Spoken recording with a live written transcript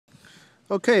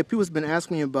Okay, people's been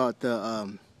asking me about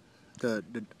the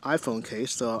iPhone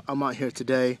case, so I'm out here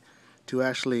today to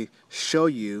actually show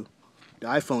you the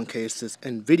iPhone cases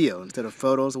in video instead of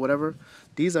photos or whatever.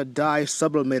 These are dye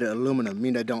sublimated aluminum,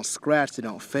 meaning they don't scratch, they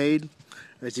don't fade.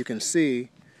 As you can see,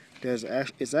 it's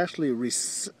actually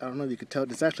I don't know if you can tell,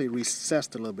 it's actually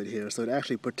recessed a little bit here, so it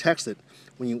actually protects it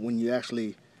when you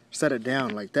actually set it down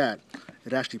like that.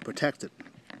 It actually protects it.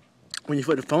 When you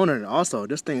put the phone in it also,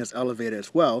 this thing is elevated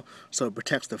as well, so it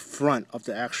protects the front of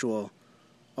the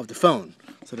phone.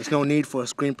 So there's no need for a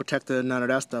screen protector, none of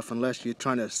that stuff, unless you're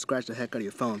trying to scratch the heck out of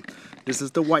your phone. This is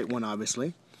the white one,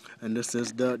 obviously, and this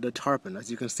is the tarpon.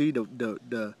 As you can see,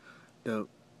 the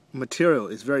material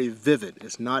is very vivid.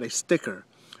 It's not a sticker.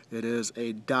 It is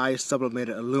a dye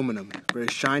sublimated aluminum. Very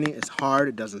shiny, it's hard,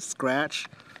 it doesn't scratch,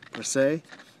 per se,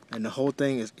 and the whole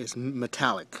thing is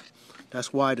metallic.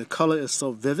 That's why the color is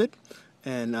so vivid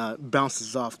and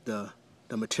bounces off the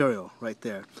material right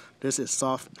there. This is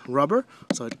soft rubber,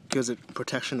 so it gives it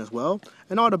protection as well.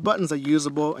 And all the buttons are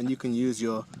usable, and you can use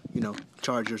your,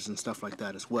 chargers and stuff like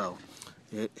that as well.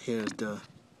 Here's the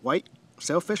white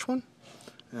sailfish one,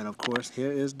 and of course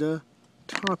here is the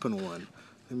tarpon one.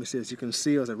 Let me see, as you can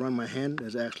see as I run my hand,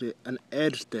 there's actually an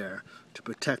edge there to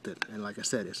protect it. And like I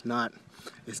said, it's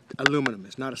aluminum.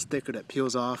 It's not a sticker that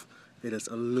peels off. It is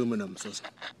aluminum, so it's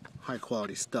high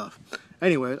quality stuff.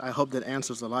 Anyway, I hope that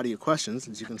answers a lot of your questions.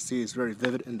 As you can see, it's very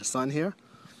vivid in the sun here.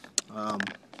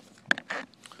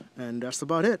 And that's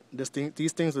about it.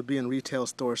 These things will be in retail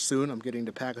stores soon. I'm getting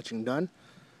the packaging done.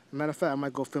 As a matter of fact, I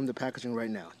might go film the packaging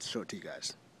right now to show it to you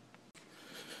guys.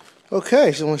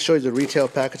 Okay, so I want to show you the retail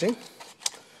packaging.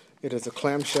 It is a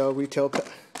clamshell retail.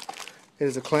 It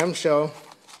is a clamshell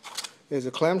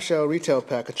retail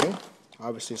packaging.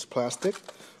 Obviously, it's plastic,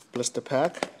 blister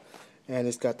pack, and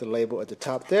it's got the label at the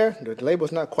top there. The label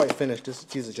is not quite finished.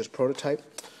 These are just prototype.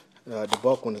 The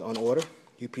bulk one is on order,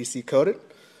 UPC coated,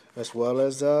 as well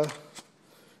as all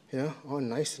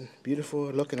nice and beautiful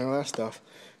looking and all that stuff.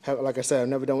 Like I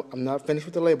said, I'm not finished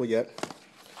with the label yet,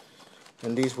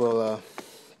 and these will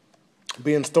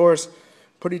be in stores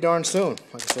pretty darn soon.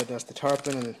 Like I said, that's the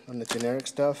tarpon and the generic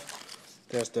stuff.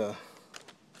 There's the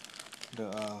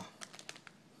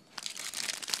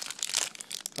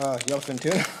yellowfin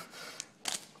tuna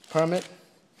permit.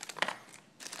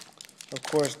 Of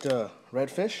course, the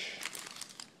redfish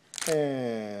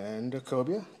and the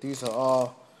cobia. These are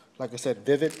all, like I said,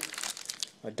 vivid,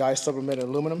 dye sublimated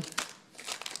aluminum,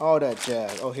 all that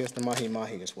jazz. Oh, here's the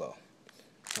mahi-mahi as well.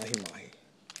 Mahi-mahi.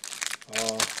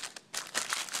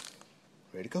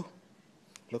 Ready to go.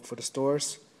 Look for the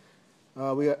stores.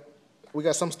 We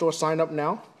got some stores signed up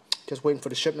now, just waiting for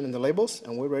the shipment and the labels,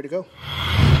 and we're ready to go.